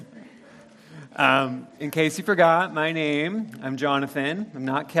In case you forgot, my name, I'm Jonathan. I'm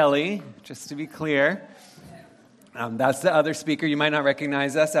not Kelly, just to be clear. That's the other speaker. You might not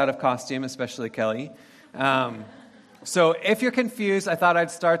recognize us out of costume, especially Kelly. So if you're confused, I thought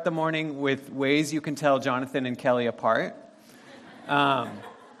I'd start the morning with ways you can tell Jonathan and Kelly apart. It'll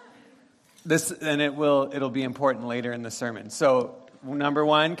be important later in the sermon. So number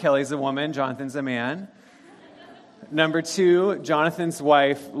one, Kelly's a woman, Jonathan's a man. Number two, Jonathan's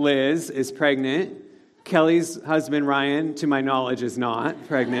wife, Liz, is pregnant. Kelly's husband, Ryan, to my knowledge, is not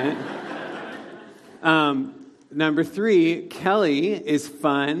pregnant. Number three, Kelly is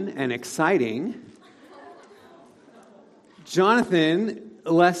fun and exciting. Jonathan,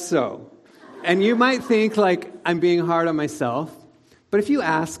 less so. And you might think, I'm being hard on myself. But if you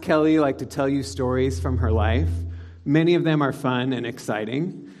ask Kelly, to tell you stories from her life, many of them are fun and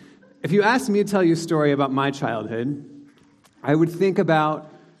exciting. If you asked me to tell you a story about my childhood, I would think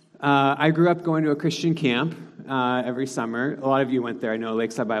about, I grew up going to a Christian camp every summer. A lot of you went there. I know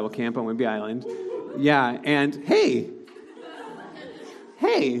Lakeside Bible Camp on Whidbey Island. Yeah, and hey,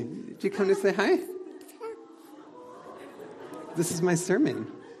 did you come to say hi? This is my sermon.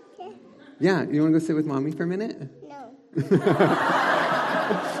 Okay. Yeah, you want to go sit with Mommy for a minute? No.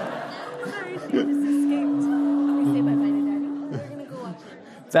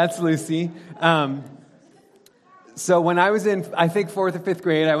 That's Lucy. So when I was in, I think, 4th or 5th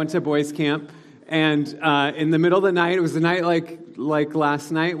grade, I went to boys' camp. And in the middle of the night, it was the night like last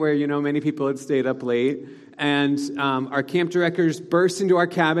night where, many people had stayed up late. And our camp directors burst into our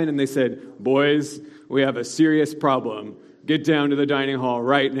cabin and they said, "Boys, we have a serious problem. Get down to the dining hall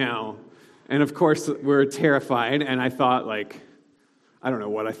right now." And of course, we're terrified. And I thought, I don't know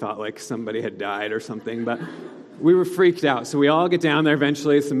what I thought, somebody had died or something. But we were freaked out. So we all get down there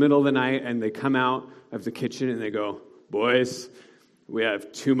eventually. It's the middle of the night. And they come out of the kitchen and they go, "Boys, we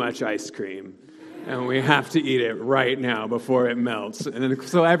have too much ice cream. And we have to eat it right now before it melts." And then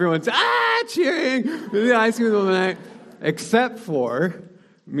so everyone's cheering the ice cream of the night, except for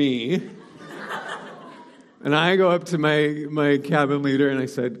me. And I go up to my cabin leader and I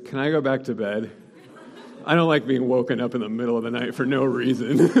said, "Can I go back to bed? I don't like being woken up in the middle of the night for no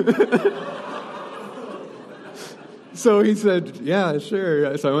reason." So he said, "Yeah,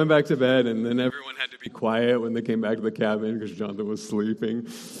 sure." So I went back to bed, and then everyone had to be quiet when they came back to the cabin because Jonathan was sleeping.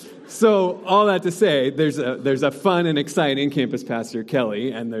 So all that to say, there's a fun and exciting campus pastor,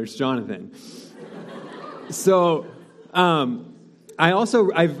 Kelly, and there's Jonathan. So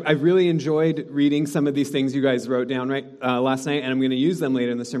I've really enjoyed reading some of these things you guys wrote down last night, and I'm going to use them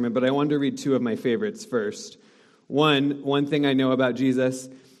later in the sermon, but I wanted to read two of my favorites first. One thing I know about Jesus,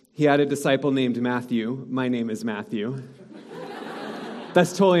 he had a disciple named Matthew. My name is Matthew.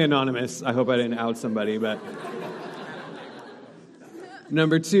 That's totally anonymous. I hope I didn't out somebody, but...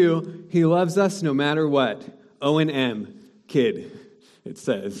 Number two, he loves us no matter what. Owen M. Kid, it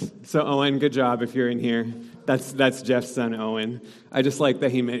says. So Owen, good job if you're in here. That's Jeff's son, Owen. I just like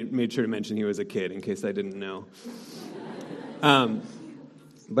that he made sure to mention he was a kid in case I didn't know.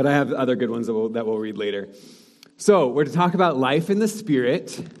 But I have other good ones that we'll read later. So we're to talk about life in the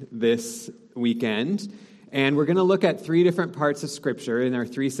Spirit this weekend. And we're going to look at 3 different parts of Scripture in our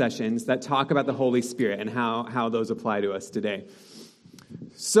 3 sessions that talk about the Holy Spirit and how those apply to us today.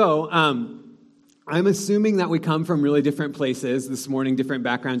 So, I'm assuming that we come from really different places this morning, different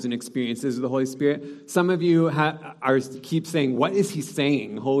backgrounds and experiences of the Holy Spirit. Some of you keep saying, "What is he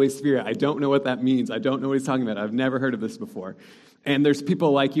saying, Holy Spirit? I don't know what that means. I don't know what he's talking about. I've never heard of this before." And there's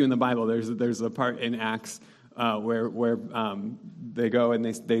people like you in the Bible. There's a part in Acts where they go and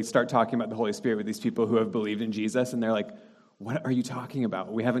they start talking about the Holy Spirit with these people who have believed in Jesus, and they're like, "What are you talking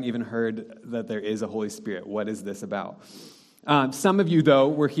about? We haven't even heard that there is a Holy Spirit. What is this about?" Some of you, though,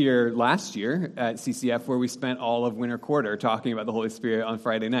 were here last year at CCF where we spent all of winter quarter talking about the Holy Spirit on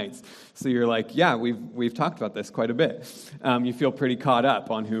Friday nights. So you're like, yeah, we've talked about this quite a bit. You feel pretty caught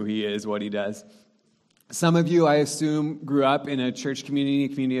up on who he is, what he does. Some of you, I assume, grew up in a church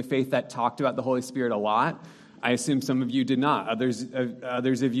community of faith that talked about the Holy Spirit a lot. I assume some of you did not.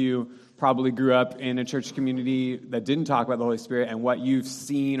 Others of you probably grew up in a church community that didn't talk about the Holy Spirit, and what you've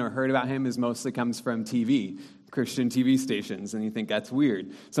seen or heard about him mostly comes from TV. Christian TV stations, and you think that's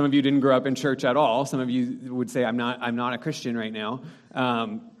weird. Some of you didn't grow up in church at all. Some of you would say, I'm not a Christian right now.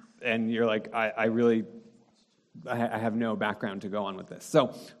 And you're like, I have no background to go on with this.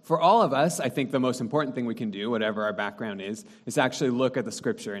 So for all of us, I think the most important thing we can do, whatever our background is actually look at the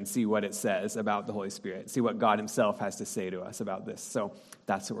Scripture and see what it says about the Holy Spirit, see what God himself has to say to us about this. So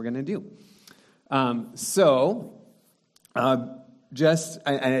that's what we're going to do. I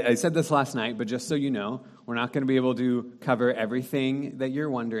said this last night, but just so you know, We're not going to be able to cover everything that you're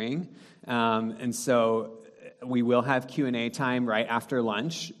wondering. And so we will have Q&A time right after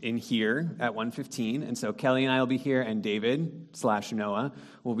lunch in here at 1:15. And so Kelly and I will be here, and David/Noah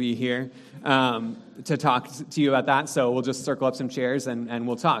will be here to talk to you about that. So we'll just circle up some chairs and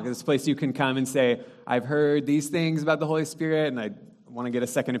we'll talk. It's a place you can come and say, I've heard these things about the Holy Spirit, and I want to get a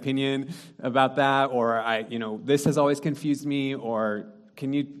second opinion about that, or this has always confused me, or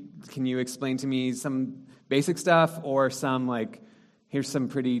can you explain to me some basic stuff, or some here's some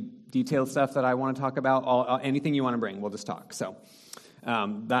pretty detailed stuff that I want to talk about. Anything you want to bring, we'll just talk. So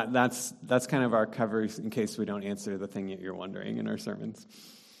that's kind of our cover in case we don't answer the thing that you're wondering in our sermons.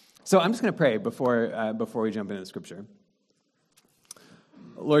 So I'm just going to pray before we jump into the scripture.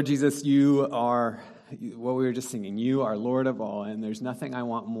 Lord Jesus, you are what we were just singing. You are Lord of all, and there's nothing I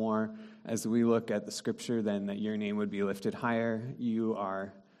want more as we look at the scripture than that your name would be lifted higher. You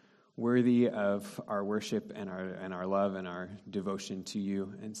are worthy of our worship and our love and our devotion to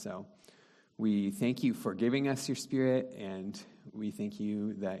you. And so we thank you for giving us your Spirit, and we thank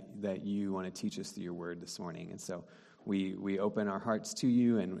you that you want to teach us through your word this morning. And so we open our hearts to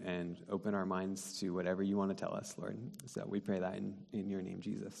you and open our minds to whatever you want to tell us, Lord. So we pray that in your name,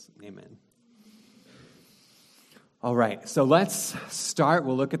 Jesus. Amen. All right, so let's start.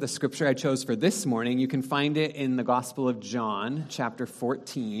 We'll look at the scripture I chose for this morning. You can find it in the Gospel of John, chapter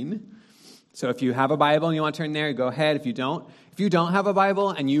 14. So if you have a Bible and you want to turn there, go ahead. If you don't have a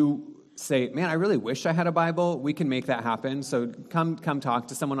Bible and you say, man, I really wish I had a Bible, we can make that happen. So come talk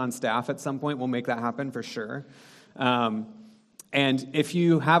to someone on staff at some point. We'll make that happen for sure. And if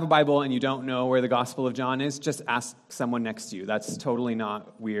you have a Bible and you don't know where the Gospel of John is, just ask someone next to you. That's totally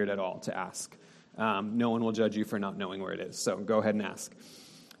not weird at all to ask. No one will judge you for not knowing where it is, so go ahead and ask.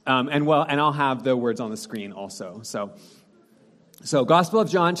 And I'll have the words on the screen also. So Gospel of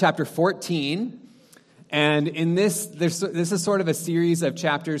John, chapter 14, and in this is sort of a series of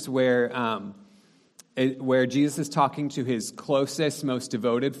chapters where Jesus is talking to his closest, most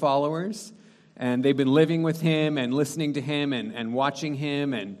devoted followers, and they've been living with him and listening to him and watching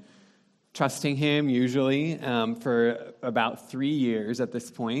him and trusting him, usually, for about 3 years at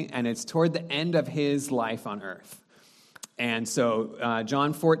this point, and it's toward the end of his life on earth. And so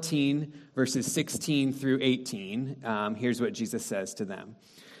John 14, verses 16 through 18, here's what Jesus says to them.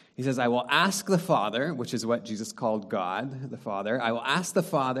 He says, I will ask the Father, which is what Jesus called God, the Father. I will ask the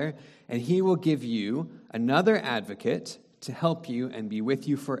Father, and he will give you another advocate to help you and be with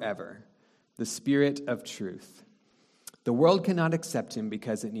you forever, the Spirit of truth. The world cannot accept him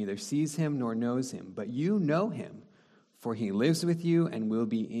because it neither sees him nor knows him, but you know him, for he lives with you and will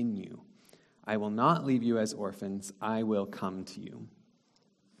be in you. I will not leave you as orphans. I will come to you.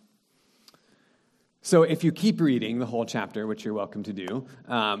 So if you keep reading the whole chapter, which you're welcome to do,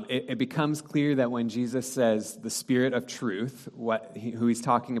 it becomes clear that when Jesus says the Spirit of truth, who he's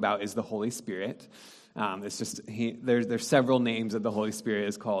talking about is the Holy Spirit. There's several names that the Holy Spirit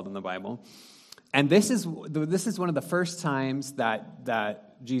is called in the Bible. And this is one of the first times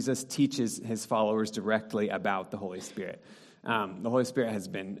that Jesus teaches his followers directly about the Holy Spirit. The Holy Spirit has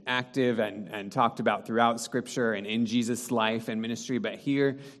been active and talked about throughout Scripture and in Jesus' life and ministry, but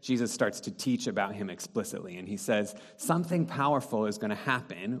here Jesus starts to teach about him explicitly. And he says, something powerful is going to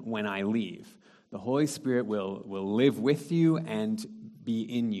happen when I leave. The Holy Spirit will live with you and be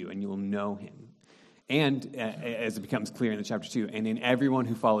in you, and you will know him. And as it becomes clear in the chapter 2, and in everyone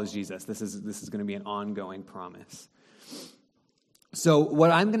who follows Jesus, this is going to be an ongoing promise. So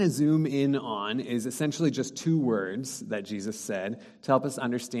what I'm going to zoom in on is essentially just 2 words that Jesus said to help us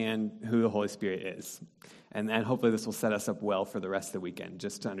understand who the Holy Spirit is. And then hopefully this will set us up well for the rest of the weekend,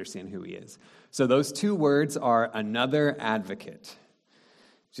 just to understand who he is. So those 2 words are another advocate.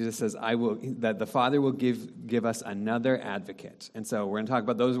 Jesus says, that the Father will give us another advocate. And so we're going to talk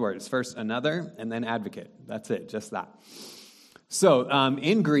about those words. First, another, and then advocate. That's it, just that. So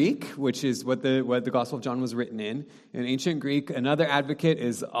in Greek, which is what the Gospel of John was written in ancient Greek, another advocate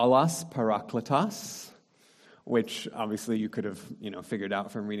is allos parakletos, which obviously you could have figured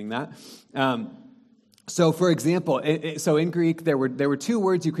out from reading that. So for example, so in Greek, there were 2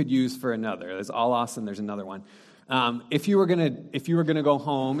 words you could use for another. There's allos and there's another one. If you were gonna go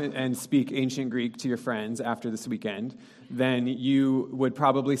home and speak ancient Greek to your friends after this weekend, then you would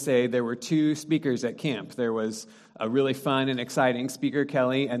probably say there were 2 speakers at camp. There was a really fun and exciting speaker,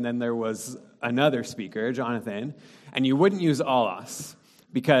 Kelly, and then there was another speaker, Jonathan. And you wouldn't use allos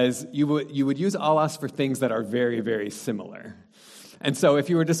because you would use allos for things that are very, very similar. And so if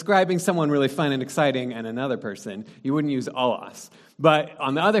you were describing someone really fun and exciting and another person, you wouldn't use allos. But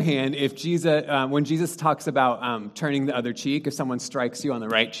on the other hand, if Jesus, when Jesus talks about turning the other cheek, if someone strikes you on the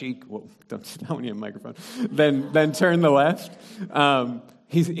right cheek, well, don't need a microphone, then turn the left.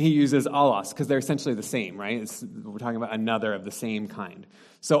 He uses allos because they're essentially the same, right? We're talking about another of the same kind.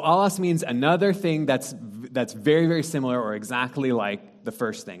 So allos means another thing that's very, very similar or exactly like the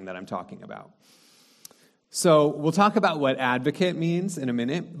first thing that I'm talking about. So we'll talk about what advocate means in a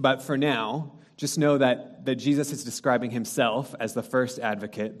minute, but for now, just know that Jesus is describing himself as the first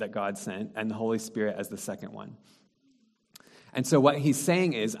advocate that God sent and the Holy Spirit as the second one. And so what he's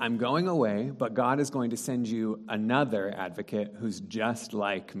saying is, I'm going away, but God is going to send you another advocate who's just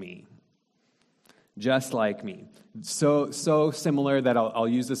like me. Just like me. So similar that I'll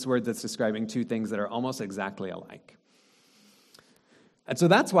use this word that's describing two things that are almost exactly alike. And so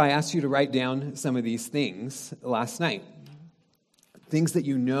that's why I asked you to write down some of these things last night. Things that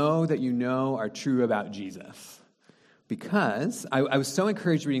you know are true about Jesus. Because I was so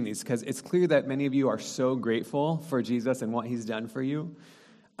encouraged reading these because it's clear that many of you are so grateful for Jesus and what he's done for you.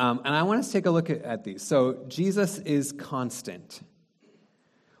 And I want us to take a look at these. So Jesus is constant.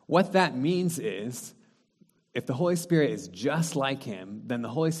 What that means is if the Holy Spirit is just like him, then the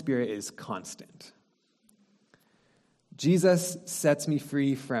Holy Spirit is constant. Jesus sets me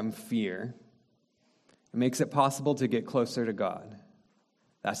free from fear. It makes it possible to get closer to God.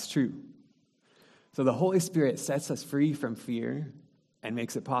 That's true. So the Holy Spirit sets us free from fear and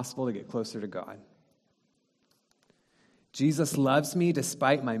makes it possible to get closer to God. Jesus loves me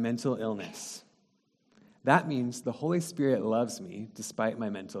despite my mental illness. That means the Holy Spirit loves me despite my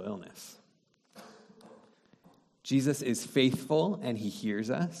mental illness. Jesus is faithful and he hears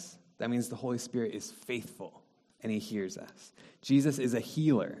us. That means the Holy Spirit is faithful and he hears us. Jesus is a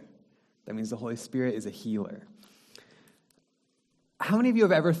healer. That means the Holy Spirit is a healer. How many of you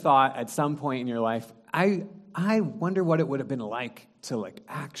have ever thought at some point in your life, I wonder what it would have been like to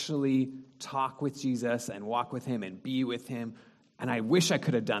actually talk with Jesus and walk with him and be with him, and I wish I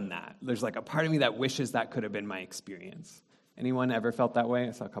could have done that. There's a part of me that wishes that could have been my experience. Anyone ever felt that way?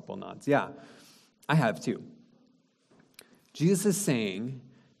 I saw a couple nods. Yeah, I have too. Jesus is saying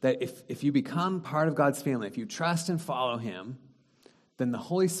that if you become part of God's family, if you trust and follow him, then the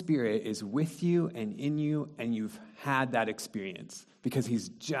Holy Spirit is with you and in you, and you've had that experience because he's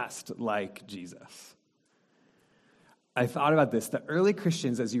just like Jesus. I thought about this. The early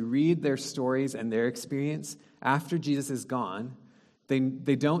Christians, as you read their stories and their experience, after Jesus is gone,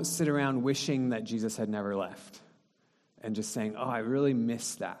 they don't sit around wishing that Jesus had never left and just saying, oh, I really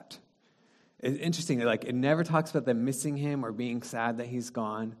miss that. It's interesting, it never talks about them missing him or being sad that he's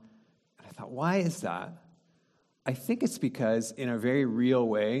gone. And I thought, why is that? I think it's because, in a very real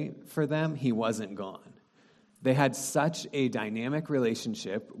way for them, he wasn't gone. They had such a dynamic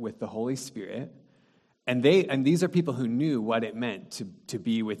relationship with the Holy Spirit, and these are people who knew what it meant to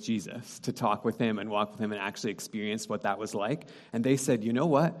be with Jesus, to talk with him and walk with him and actually experience what that was like. And they said, you know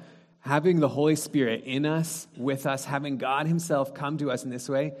what? Having the Holy Spirit in us, with us, having God himself come to us in this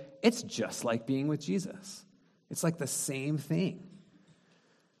way, it's just like being with Jesus. It's like the same thing.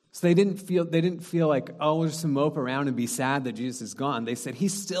 So they didn't feel like, oh, we'll just mope around and be sad that Jesus is gone. They said,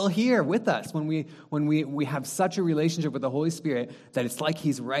 he's still here with us when we have such a relationship with the Holy Spirit that it's like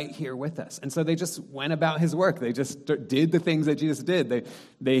he's right here with us. And so they just went about his work. They just did the things that Jesus did.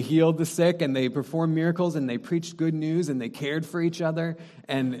 They healed the sick and they performed miracles and they preached good news and they cared for each other.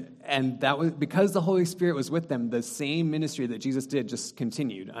 And that was because the Holy Spirit was with them, the same ministry that Jesus did just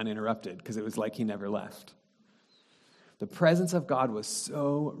continued uninterrupted because it was like he never left. The presence of God was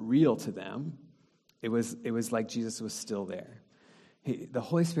so real to them, it was like Jesus was still there. The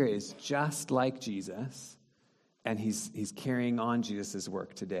Holy Spirit is just like Jesus, and he's carrying on Jesus'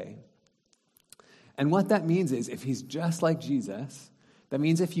 work today. And what that means is, if he's just like Jesus, that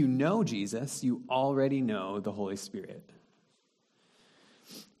means if you know Jesus, you already know the Holy Spirit.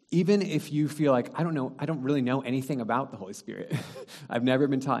 Even if you feel like, I don't really know anything about the Holy Spirit. I've never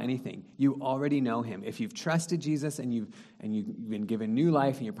been taught anything. You already know him. If you've trusted Jesus and you've been given new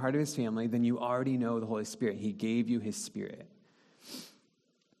life and you're part of his family, then you already know the Holy Spirit. He gave you his Spirit.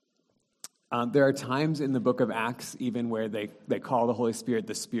 There are times in the book of Acts even where they call the Holy Spirit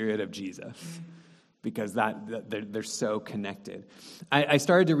the Spirit of Jesus because they're so connected. I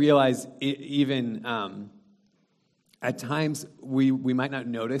started to realize even... At times, we might not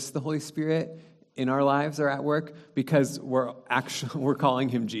notice the Holy Spirit in our lives or at work because we're calling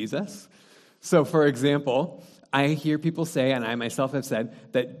him Jesus. So, for example, I hear people say, and I myself have said,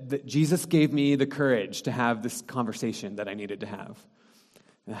 that Jesus gave me the courage to have this conversation that I needed to have.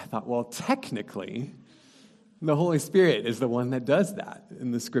 And I thought, well, technically, The Holy Spirit is the one that does that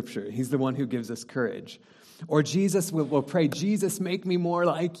in the scripture. He's the one who gives us courage. Or Jesus will pray, Jesus, make me more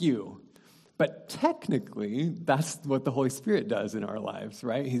like you. But technically, that's what the Holy Spirit does in our lives,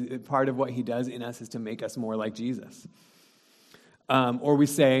 right? Part of what he does in us is to make us more like Jesus. Or we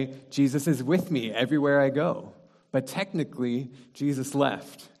say, Jesus is with me everywhere I go. But technically, Jesus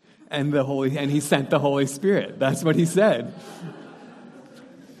left, and he sent the Holy Spirit. That's what he said.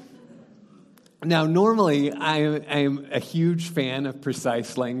 Now, normally, I am a huge fan of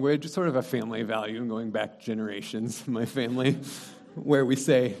precise language, sort of a family value, going back generations in my family, where we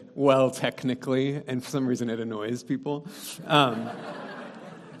say, well, technically, and for some reason it annoys people.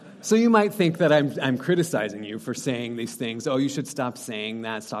 So you might think that I'm criticizing you for saying these things. Oh, you should stop saying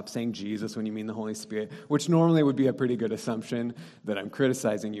that. Stop saying Jesus when you mean the Holy Spirit, which normally would be a pretty good assumption that I'm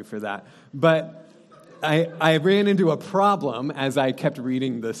criticizing you for that. But I ran into a problem as I kept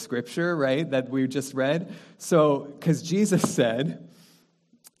reading the scripture, right, that we just read. So, because Jesus said,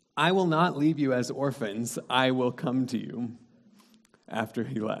 I will not leave you as orphans. I will come to you after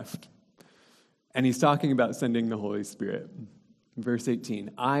he left. And he's talking about sending the Holy Spirit. Verse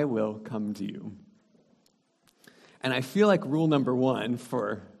 18, I will come to you. And I feel like rule number one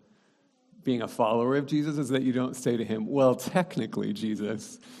for being a follower of Jesus is that you don't say to him, well, technically,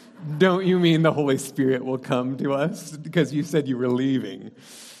 Jesus, don't you mean the Holy Spirit will come to us? Because you said you were leaving.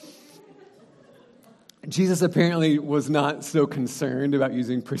 Jesus apparently was not so concerned about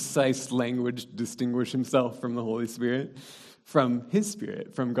using precise language to distinguish himself from the Holy Spirit, from his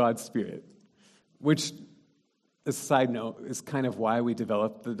Spirit, from God's Spirit, which, as a side note, is kind of why we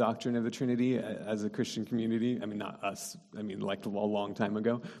developed the doctrine of the Trinity as a Christian community. I mean, not us. I mean, like a long time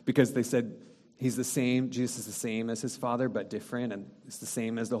ago. Because they said he's the same, Jesus is the same as his Father, but different. And it's the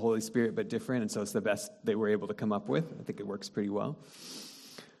same as the Holy Spirit, but different. And so it's the best they were able to come up with. I think it works pretty well.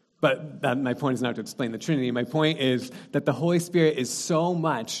 But my point is not to explain the Trinity. My point is that the Holy Spirit is so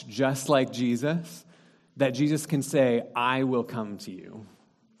much just like Jesus that Jesus can say, I will come to you.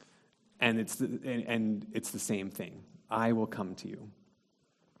 And it's the same thing. I will come to you.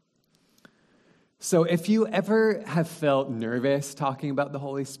 So if you ever have felt nervous talking about the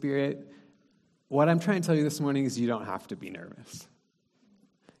Holy Spirit, what I'm trying to tell you this morning is you don't have to be nervous.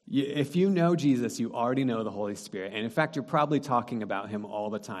 If you know Jesus, you already know the Holy Spirit. And in fact, you're probably talking about him all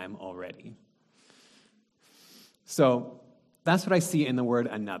the time already. So that's what I see in the word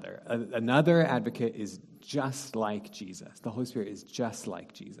another. Another advocate is just like Jesus. The Holy Spirit is just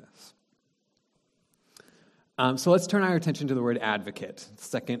like Jesus. So let's turn our attention to the word advocate, the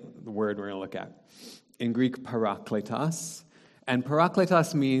second word we're going to look at. In Greek, parakletos. And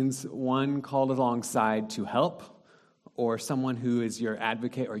parakletos means one called alongside to help, or someone who is your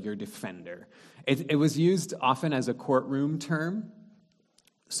advocate or your defender. It was used often as a courtroom term.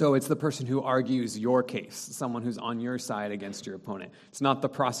 So it's the person who argues your case, someone who's on your side against your opponent. It's not the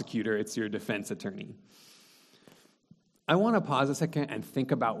prosecutor, it's your defense attorney. I want to pause a second and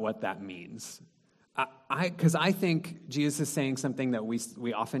think about what that means. Because I think Jesus is saying something that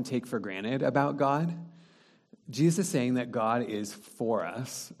we often take for granted about God. Jesus is saying that God is for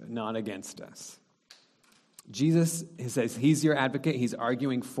us, not against us. Jesus says he's your advocate. He's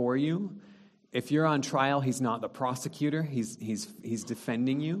arguing for you. If you're on trial, he's not the prosecutor. He's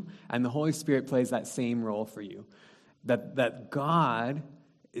defending you. And the Holy Spirit plays that same role for you. That God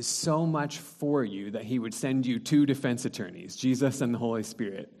is so much for you that he would send you two defense attorneys, Jesus and the Holy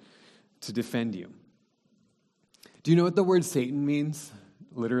Spirit, to defend you. Do you know what the word Satan means,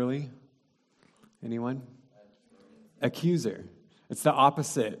 literally? Anyone? Accuser. It's the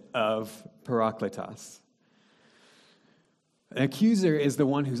opposite of parakletos. An accuser is the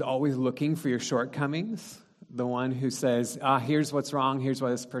one who's always looking for your shortcomings, the one who says, here's what's wrong, here's why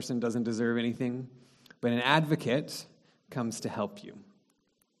this person doesn't deserve anything. But an advocate comes to help you.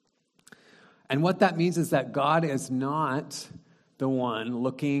 And what that means is that God is not the one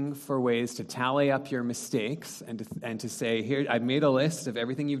looking for ways to tally up your mistakes and to say, here, I've made a list of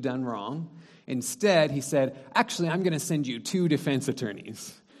everything you've done wrong. Instead, he said, actually, I'm going to send you two defense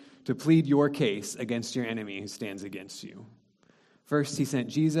attorneys to plead your case against your enemy who stands against you. First, he sent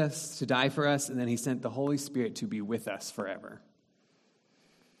Jesus to die for us, and then he sent the Holy Spirit to be with us forever.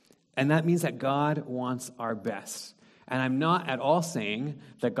 And that means that God wants our best. And I'm not at all saying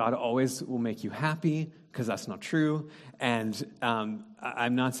that God always will make you happy, because that's not true. And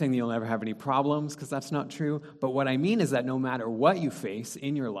I'm not saying that you'll never have any problems, because that's not true. But what I mean is that no matter what you face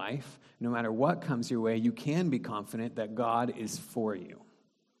in your life, no matter what comes your way, you can be confident that God is for you.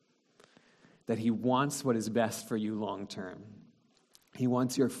 That he wants what is best for you long term. He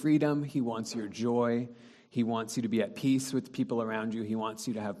wants your freedom. He wants your joy. He wants you to be at peace with people around you. He wants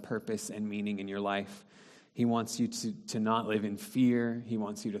you to have purpose and meaning in your life. He wants you to not live in fear. He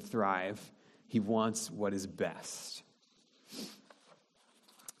wants you to thrive. He wants what is best.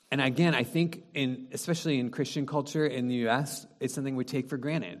 And again, I think, especially in Christian culture in the U.S., it's something we take for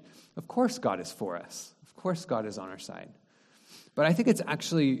granted. Of course God is for us. Of course God is on our side. But I think it's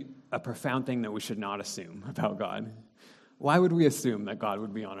actually a profound thing that we should not assume about God. Why would we assume that God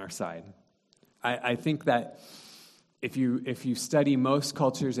would be on our side? I think that if you study most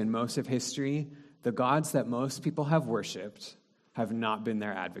cultures and most of history, the gods that most people have worshipped have not been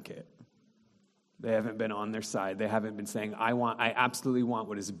their advocate. They haven't been on their side. They haven't been saying, I absolutely want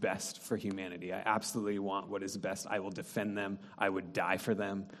what is best for humanity. I absolutely want what is best. I will defend them. I would die for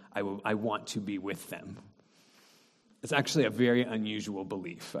them. I want to be with them. It's actually a very unusual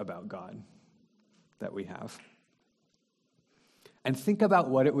belief about God that we have. And think about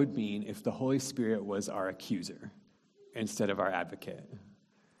what it would mean if the Holy Spirit was our accuser instead of our advocate.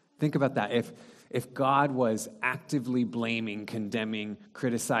 Think about that. If God was actively blaming, condemning,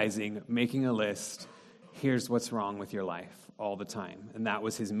 criticizing, making a list, here's what's wrong with your life all the time. And that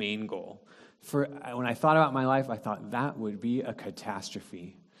was his main goal. When I thought about my life, I thought that would be a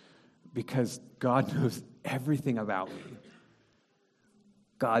catastrophe because God knows everything about me.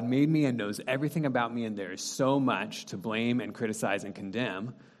 God made me and knows everything about me, and there is so much to blame and criticize and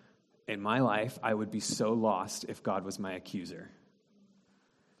condemn. In my life, I would be so lost if God was my accuser.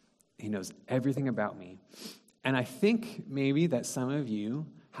 He knows everything about me. And I think maybe that some of you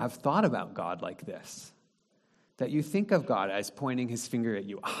have thought about God like this. That you think of God as pointing his finger at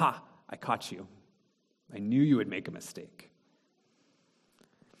you. Aha, I caught you. I knew you would make a mistake.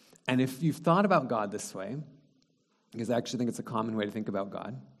 And if you've thought about God this way, because I actually think it's a common way to think about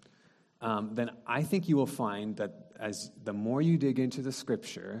God, then I think you will find that as the more you dig into the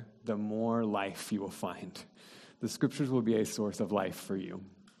Scripture, the more life you will find. The Scriptures will be a source of life for you.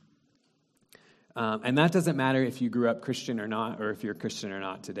 And that doesn't matter if you grew up Christian or not, or if you're Christian or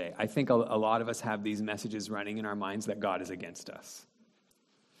not today. I think a lot of us have these messages running in our minds that God is against us.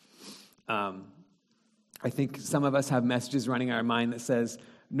 I think some of us have messages running in our mind that says,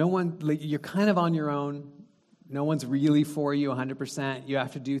 you're kind of on your own. No one's really for you 100%. You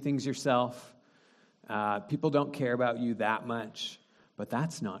have to do things yourself. People don't care about you that much. But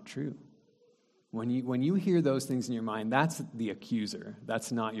that's not true. When you hear those things in your mind, that's the accuser.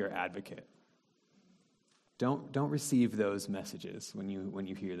 That's not your advocate. Don't receive those messages when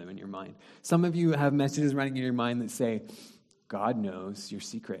you hear them in your mind. Some of you have messages running in your mind that say, God knows your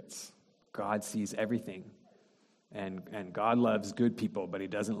secrets. God sees everything. And God loves good people, but he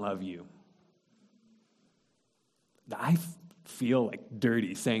doesn't love you. I feel like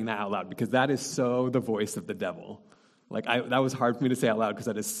dirty saying that out loud because that is so the voice of the devil. That was hard for me to say out loud because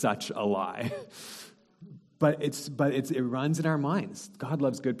that is such a lie. But it runs in our minds. God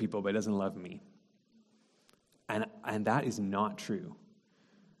loves good people, but he doesn't love me. And that is not true.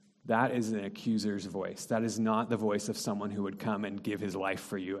 That is an accuser's voice. That is not the voice of someone who would come and give his life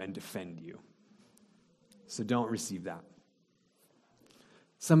for you and defend you. So don't receive that.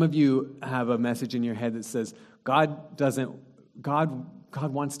 Some of you have a message in your head that says, God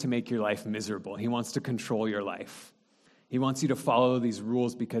wants to make your life miserable. He wants to control your life. He wants you to follow these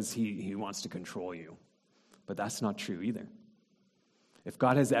rules because he wants to control you. But that's not true either. If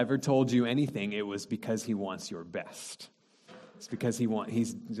God has ever told you anything, it was because he wants your best. It's because he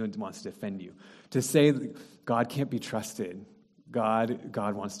wants to defend you. To say God can't be trusted,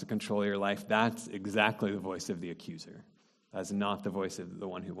 God wants to control your life, that's exactly the voice of the accuser. That's not the voice of the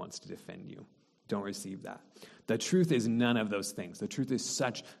one who wants to defend you. Don't receive that. The truth is none of those things. The truth is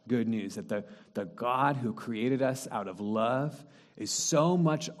such good news that the God who created us out of love is so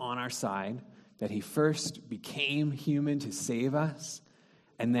much on our side that he first became human to save us,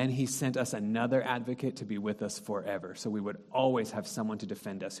 and then he sent us another advocate to be with us forever. So we would always have someone to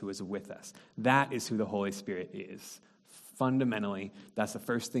defend us who is with us. That is who the Holy Spirit is. Fundamentally, that's the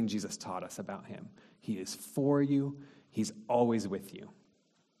first thing Jesus taught us about him. He is for you. He's always with you.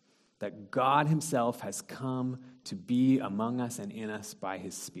 That God himself has come to be among us and in us by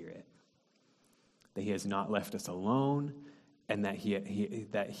his Spirit. That he has not left us alone, and that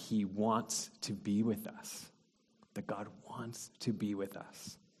he wants to be with us. That God wants to be with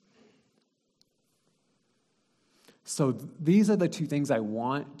us. So these are the two things I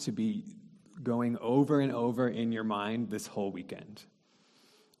want to be going over and over in your mind this whole weekend.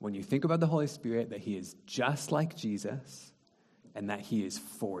 When you think about the Holy Spirit, that he is just like Jesus, and that he is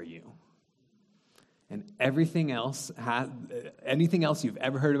for you. And anything else you've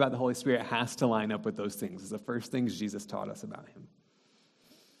ever heard about the Holy Spirit has to line up with those things. It's the first things Jesus taught us about him.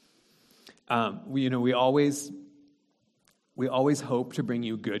 We always hope to bring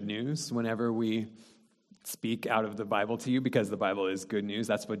you good news whenever we speak out of the Bible to you because the Bible is good news.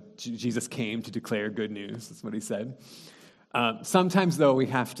 That's what Jesus came to declare, good news. That's what he said. Sometimes, though, we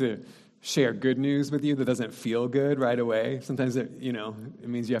have to share good news with you that doesn't feel good right away. Sometimes it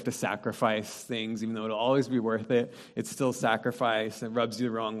means you have to sacrifice things, even though it'll always be worth it. It's still sacrifice. It rubs you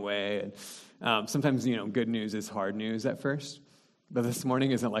the wrong way. And sometimes, good news is hard news at first. But this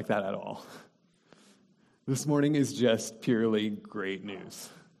morning isn't like that at all. This morning is just purely great news.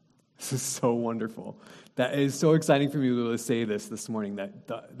 This is so wonderful. That is so exciting for me to be able to say this morning,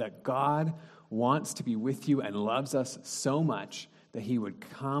 that God wants to be with you and loves us so much that he would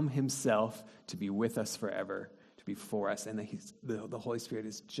come himself to be with us forever, to be for us, and that the Holy Spirit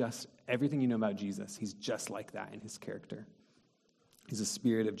is just everything you know about Jesus. He's just like that in his character. He's the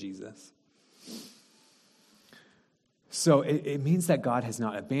Spirit of Jesus. So it means that God has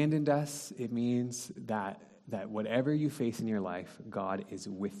not abandoned us. It means that whatever you face in your life, God is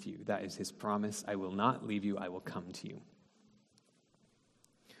with you. That is his promise. I will not leave you. I will come to you.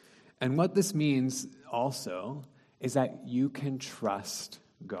 And what this means also is that you can trust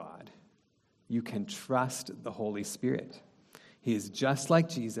God. You can trust the Holy Spirit. He is just like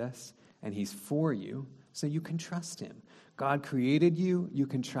Jesus, and he's for you, so you can trust him. God created you, you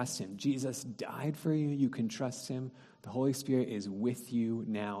can trust him. Jesus died for you, you can trust him. The Holy Spirit is with you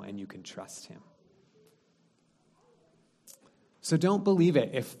now, and you can trust him. So don't believe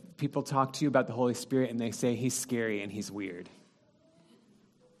it if people talk to you about the Holy Spirit and they say he's scary and he's weird.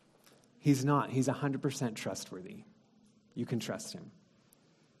 He's not. He's 100% trustworthy. You can trust him.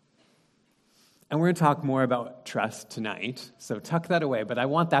 And we're going to talk more about trust tonight, so tuck that away, but I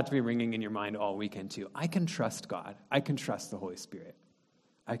want that to be ringing in your mind all weekend too. I can trust God. I can trust the Holy Spirit.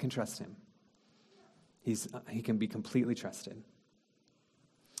 I can trust him. He can be completely trusted.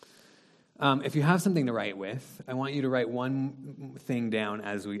 If you have something to write with, I want you to write one thing down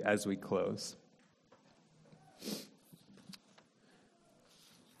as we close.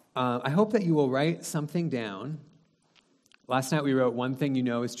 I hope that you will write something down. Last night we wrote one thing you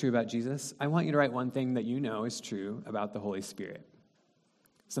know is true about Jesus. I want you to write one thing that you know is true about the Holy Spirit.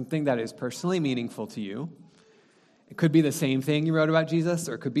 Something that is personally meaningful to you. It could be the same thing you wrote about Jesus,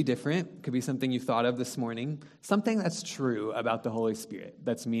 or it could be different. It could be something you thought of this morning. Something that's true about the Holy Spirit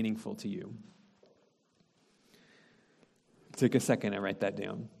that's meaningful to you. Take a second and write that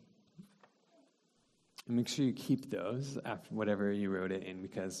down. And make sure you keep those after whatever you wrote it in,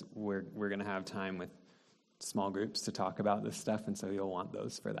 because we're going to have time with small groups to talk about this stuff, and so you'll want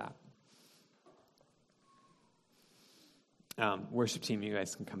those for that. Worship team, you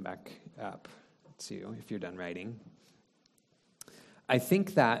guys can come back up too if you're done writing. I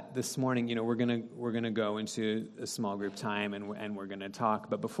think that this morning, we're gonna go into a small group time and we're gonna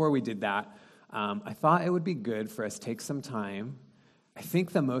talk. But before we did that, I thought it would be good for us to take some time. I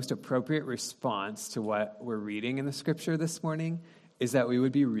think the most appropriate response to what we're reading in the scripture this morning is that we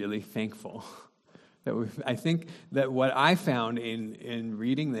would be really thankful. I think that what I found in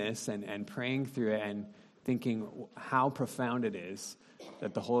reading this and praying through it and thinking how profound it is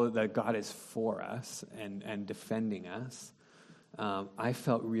that God is for us and defending us, I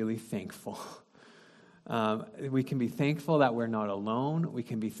felt really thankful. We can be thankful that we're not alone. We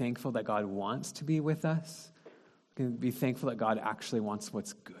can be thankful that God wants to be with us. We can be thankful that God actually wants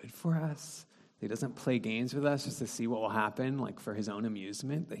what's good for us. He doesn't play games with us just to see what will happen, like for his own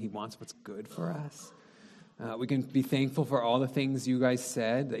amusement, that he wants what's good for us. We can be thankful for all the things you guys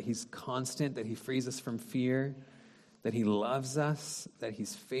said, that he's constant, that he frees us from fear, that he loves us, that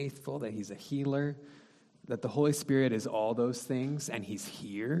he's faithful, that he's a healer, that the Holy Spirit is all those things, and he's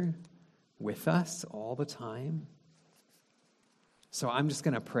here with us all the time. So I'm just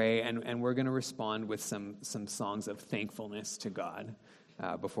going to pray, and we're going to respond with some songs of thankfulness to God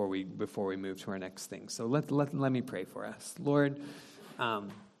before we move to our next thing. So let me pray for us. Lord,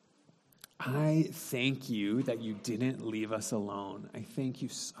 I thank you that you didn't leave us alone. I thank you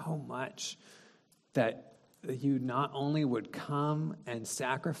so much that you not only would come and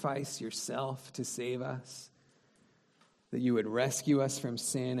sacrifice yourself to save us, that you would rescue us from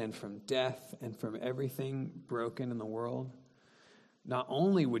sin and from death and from everything broken in the world. Not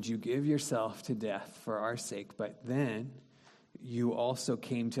only would you give yourself to death for our sake, but then you also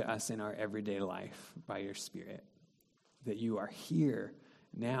came to us in our everyday life by your Spirit, that you are here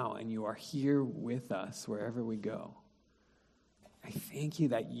now and you are here with us wherever we go. I thank you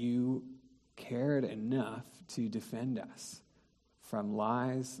that you cared enough to defend us from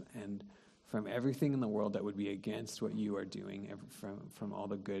lies and from everything in the world that would be against what you are doing, from all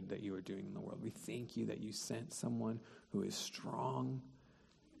the good that you are doing in the world. We thank you that you sent someone who is strong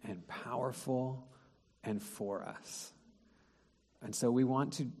and powerful and for us. And so we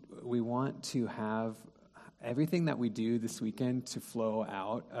want to have everything that we do this weekend to flow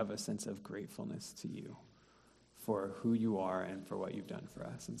out of a sense of gratefulness to you for who you are and for what you've done for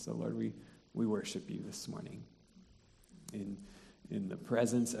us. And so, Lord, we worship you this morning. In the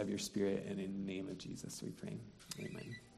presence of your Spirit and in the name of Jesus, we pray. Amen.